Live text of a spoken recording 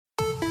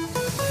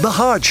The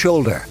Hard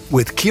Shoulder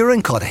with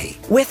Kieran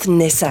with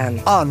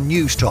Nissan on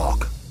News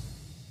Talk.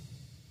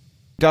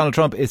 Donald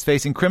Trump is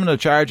facing criminal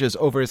charges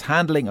over his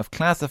handling of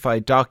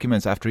classified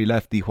documents after he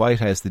left the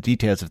White House. The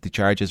details of the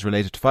charges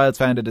related to files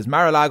found at his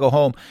Mar-a-Lago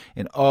home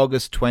in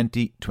August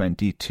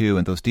 2022.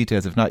 And those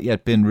details have not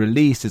yet been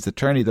released. His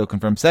attorney, though,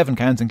 confirmed 7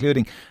 counts,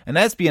 including an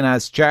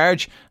espionage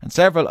charge and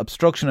several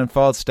obstruction and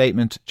false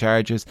statement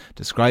charges,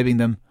 describing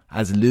them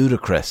as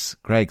ludicrous.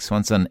 Greg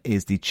Swenson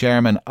is the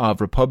chairman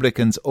of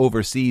Republicans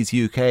Overseas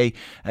UK.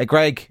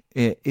 Greg,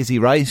 is he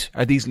right?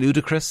 Are these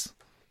ludicrous?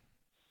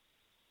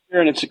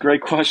 Aaron, it's a great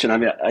question. I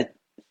mean,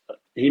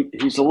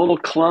 he's a little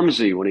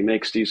clumsy when he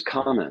makes these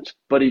comments,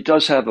 but he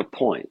does have a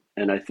point.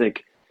 And I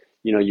think,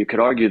 you could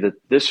argue that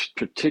this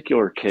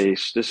particular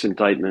case, this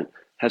indictment,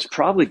 has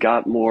probably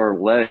got more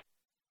legs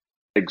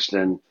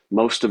than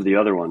most of the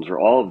other ones or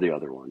all of the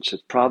other ones.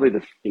 It's probably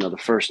the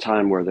first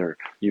time where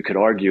you could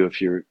argue,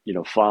 if you're,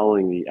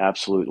 following the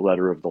absolute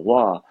letter of the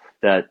law,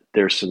 that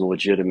there's some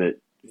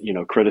legitimate,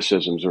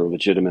 criticisms or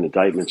legitimate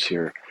indictments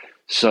here.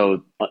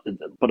 So,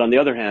 but on the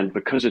other hand,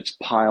 because it's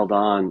piled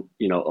on,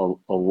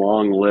 a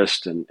long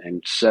list and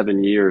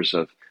 7 years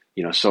of,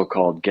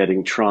 so-called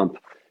getting Trump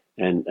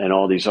and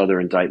all these other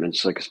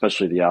indictments, like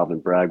especially the Alvin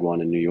Bragg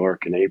one in New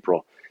York in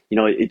April,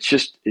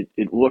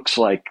 it looks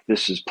like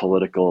this is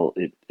political.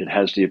 It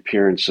has the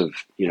appearance of,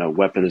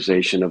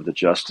 weaponization of the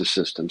justice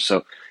system.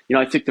 So,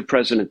 I think the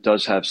president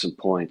does have some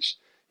points.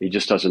 He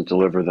just doesn't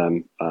deliver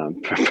them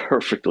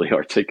perfectly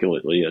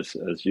articulately as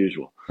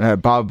usual.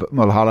 Bob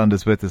Mullholland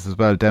is with us as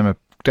well,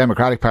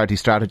 Democratic Party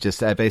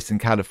strategist based in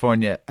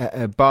California.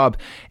 Bob,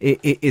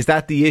 is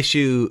that the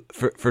issue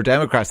for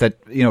Democrats,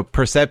 that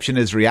perception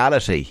is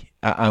reality,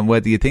 and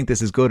whether you think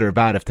this is good or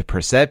bad? If the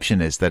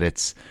perception is that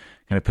it's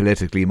kind of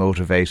politically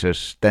motivated,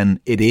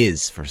 then it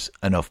is for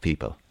enough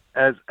people.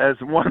 As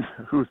one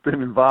who's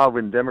been involved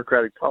in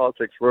Democratic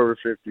politics for over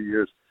 50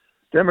 years,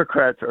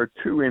 Democrats are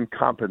too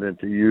incompetent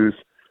to use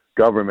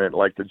government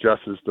like the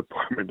Justice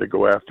Department to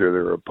go after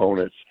their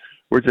opponents.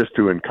 We're just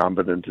too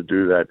incompetent to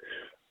do that.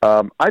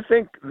 I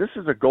think this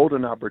is a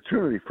golden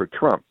opportunity for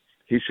Trump.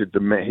 He should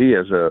demand. He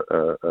is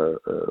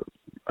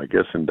I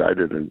guess,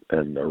 indicted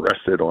and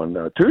arrested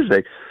on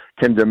Tuesday.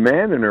 Can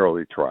demand an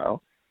early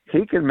trial.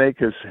 He can make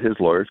his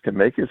lawyers can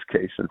make his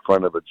case in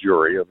front of a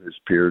jury of his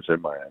peers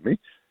in Miami,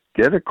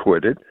 get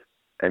acquitted,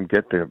 and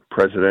get the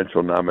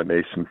presidential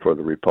nomination for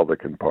the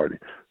Republican Party.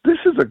 This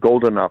is a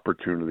golden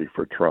opportunity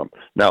for Trump.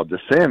 Now,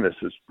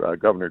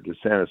 Governor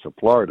DeSantis of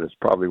Florida is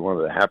probably one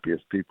of the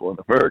happiest people in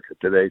America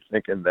today,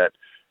 thinking that,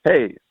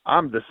 hey,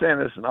 I'm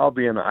DeSantis and I'll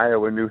be in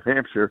Iowa and New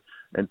Hampshire,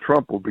 and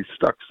Trump will be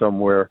stuck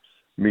somewhere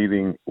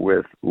meeting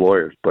with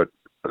lawyers. But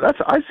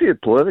I see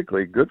it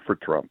politically good for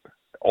Trump.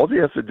 All he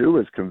has to do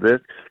is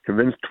convince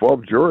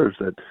 12 jurors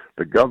that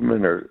the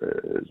government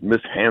has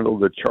mishandled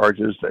the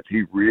charges, that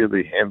he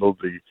really handled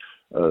the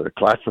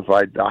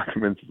classified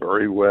documents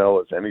very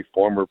well, as any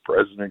former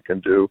president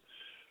can do.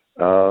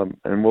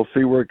 And we'll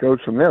see where it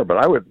goes from there. But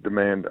I would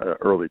demand an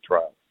early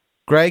trial.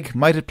 Greg,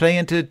 might it play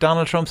into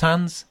Donald Trump's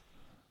hands?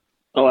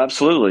 Oh,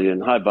 absolutely.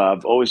 And hi,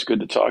 Bob. Always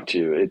good to talk to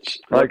you.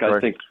 I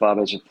think Bob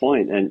has a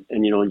point. And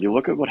you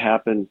look at what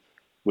happened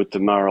with the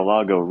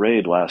Mar-a-Lago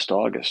raid last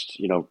August.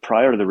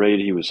 Prior to the raid,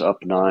 he was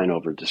up 9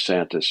 over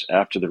DeSantis.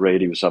 After the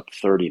raid, he was up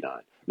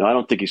 39. Now, I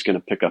don't think he's going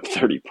to pick up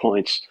 30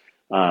 points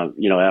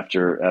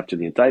after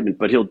the indictment,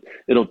 but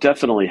it'll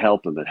definitely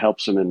help him. It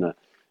helps him in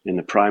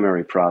the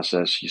primary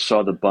process. You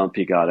saw the bump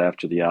he got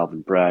after the Alvin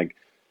Bragg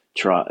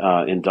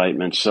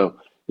indictment. So,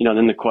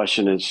 then the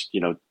question is,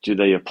 do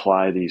they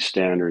apply these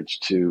standards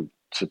to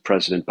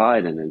President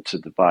Biden and to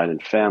the Biden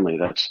family?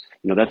 That's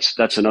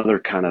another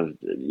kind of,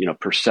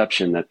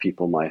 perception that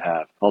people might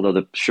have.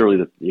 Although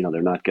surely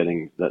they're not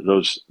getting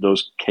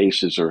those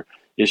cases or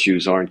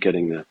issues aren't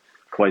getting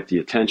quite the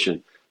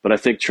attention. But I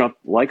think Trump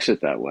likes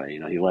it that way.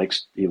 He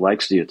likes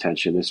the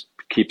attention. This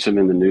keeps him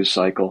in the news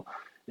cycle.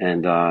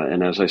 And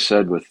as I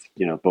said, with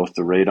both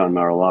the raid on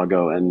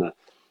Mar-a-Lago and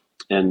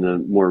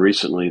the more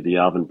recently the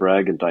Alvin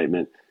Bragg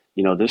indictment,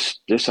 this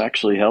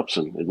actually helps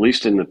him, at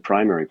least in the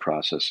primary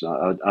process.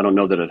 I don't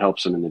know that it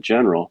helps him in the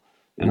general,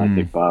 and I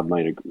think Bob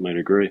might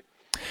agree.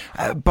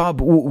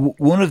 Bob,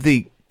 one of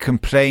the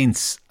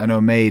complaints I know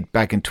made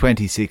back in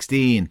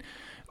 2016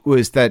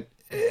 was that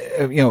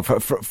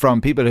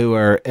from people who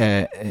are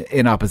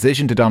in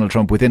opposition to Donald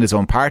Trump within his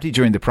own party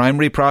during the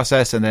primary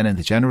process and then in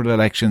the general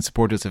election,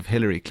 supporters of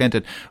Hillary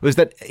Clinton, was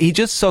that he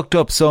just sucked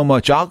up so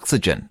much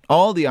oxygen,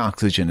 all the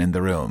oxygen in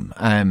the room,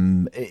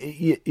 in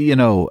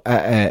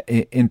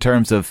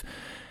terms of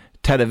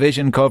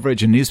television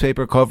coverage and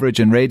newspaper coverage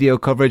and radio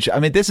coverage.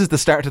 I mean, this is the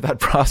start of that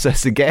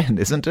process again,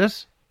 isn't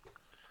it?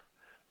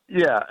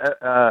 Yeah,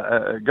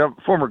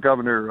 former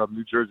governor of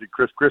New Jersey,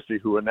 Chris Christie,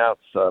 who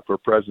announced for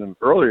president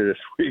earlier this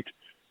week,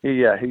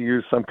 he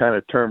used some kind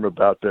of term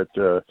about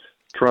that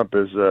Trump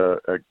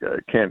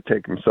can't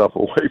take himself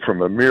away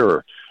from a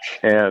mirror,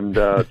 and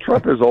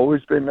Trump has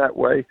always been that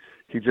way.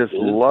 He just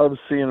loves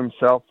seeing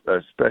himself,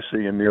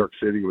 especially in New York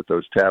City with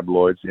those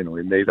tabloids. He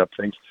made up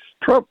things.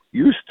 Trump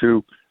used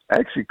to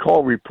actually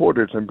call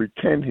reporters and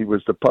pretend he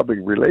was the public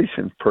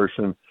relations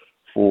person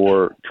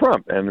for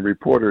Trump. And the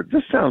reporter,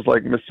 this sounds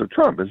like Mr.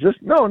 Trump. Is this?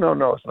 No,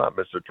 it's not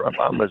Mr. Trump.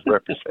 I'm his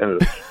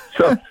representative.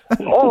 So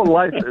all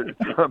life is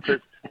Trump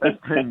has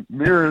been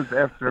mirrors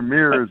after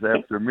mirrors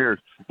after mirrors.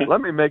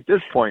 Let me make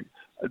this point.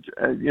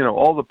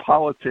 All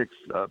the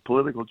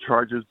political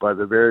charges by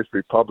the various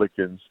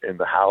Republicans in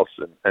the House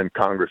and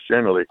Congress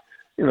generally,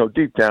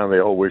 deep down they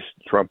all wish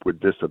Trump would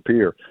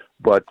disappear.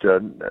 But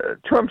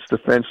Trump's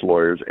defense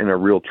lawyers in a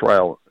real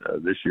trial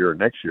this year or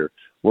next year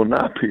will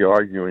not be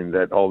arguing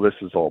that,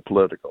 this is all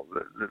political.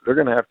 They're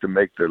going to have to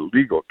make their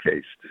legal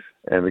case.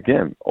 And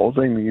again, all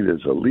they need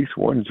is at least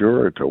one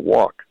juror to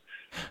walk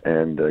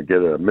and get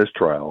a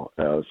mistrial.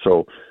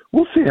 So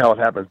we'll see how it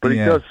happens. But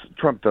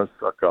Trump does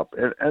suck up.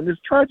 And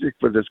it's tragic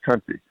for this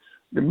country.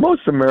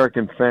 Most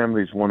American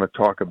families want to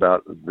talk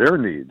about their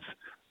needs,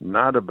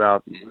 not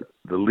about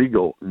the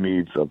legal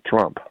needs of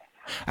Trump.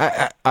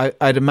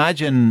 I'd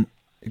imagine,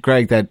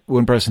 Greg, that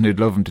one person who'd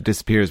love him to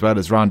disappear as well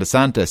is Ron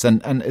DeSantis.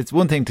 And it's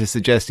one thing to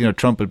suggest,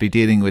 Trump will be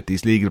dealing with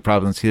these legal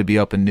problems. He'll be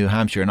up in New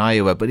Hampshire and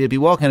Iowa, but he'll be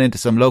walking into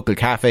some local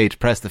cafe to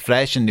press the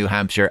flesh in New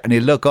Hampshire, and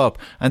he'll look up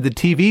and the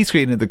TV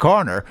screen in the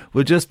corner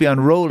will just be on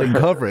rolling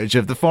coverage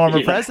of the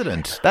former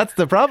president. That's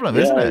the problem,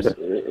 isn't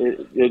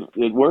it?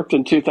 It worked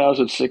in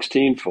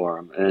 2016 for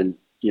him, and,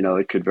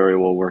 it could very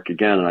well work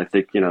again. And I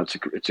think,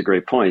 it's a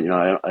great point.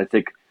 I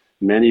think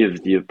many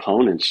of the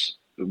opponents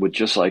would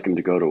just like him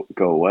to go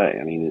away.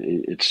 I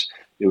mean, it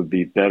would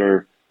be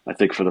better, I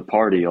think, for the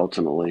party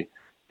ultimately.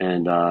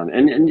 And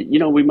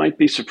we might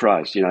be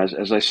surprised.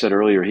 As I said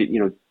earlier,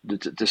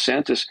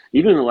 DeSantis,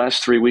 even in the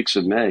last 3 weeks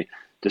of May,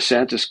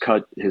 DeSantis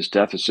cut his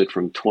deficit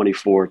from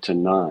 24 to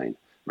 9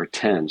 or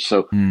 10.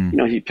 So,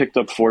 he picked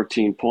up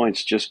 14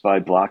 points just by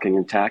blocking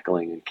and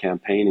tackling and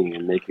campaigning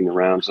and making the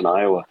rounds in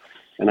Iowa.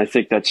 And I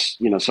think that's,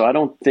 so I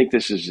don't think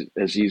this is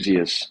as easy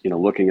as,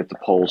 looking at the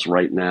polls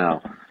right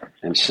now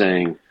and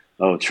saying,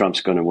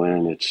 Trump's going to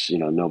win. It's,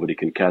 nobody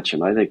can catch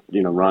him. I think,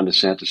 Ron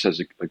DeSantis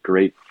has a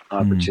great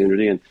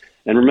opportunity. And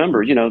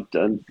remember,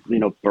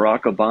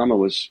 Barack Obama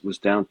was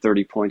down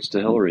 30 points to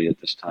Hillary at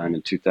this time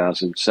in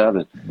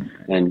 2007.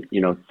 And,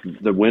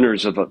 the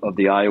winners of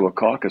the Iowa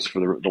caucus for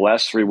the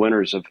last three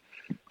winners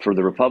for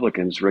the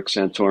Republicans, Rick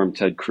Santorum,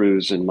 Ted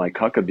Cruz, and Mike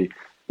Huckabee,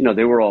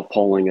 they were all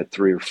polling at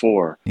 3 or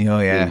 4.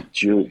 In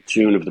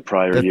June of the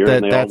prior year,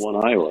 and they all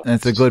won Iowa.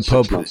 That's a good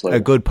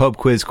pub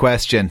quiz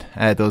question.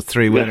 Those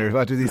three winners.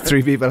 What do these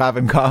three people have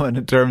in common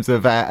in terms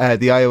of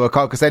the Iowa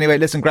caucus? Anyway,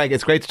 listen, Greg,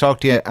 it's great to talk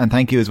to you, and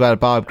thank you as well,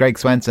 Bob. Greg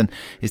Swenson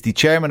is the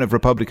chairman of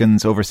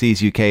Republicans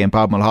Overseas UK, and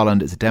Bob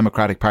Mullholland is a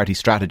Democratic Party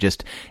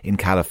strategist in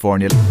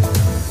California.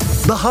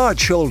 The Hard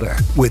Shoulder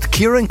with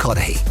Kieran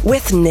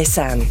with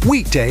Nissan.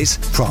 Weekdays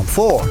from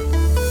 4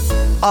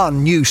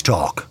 on News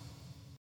Talk.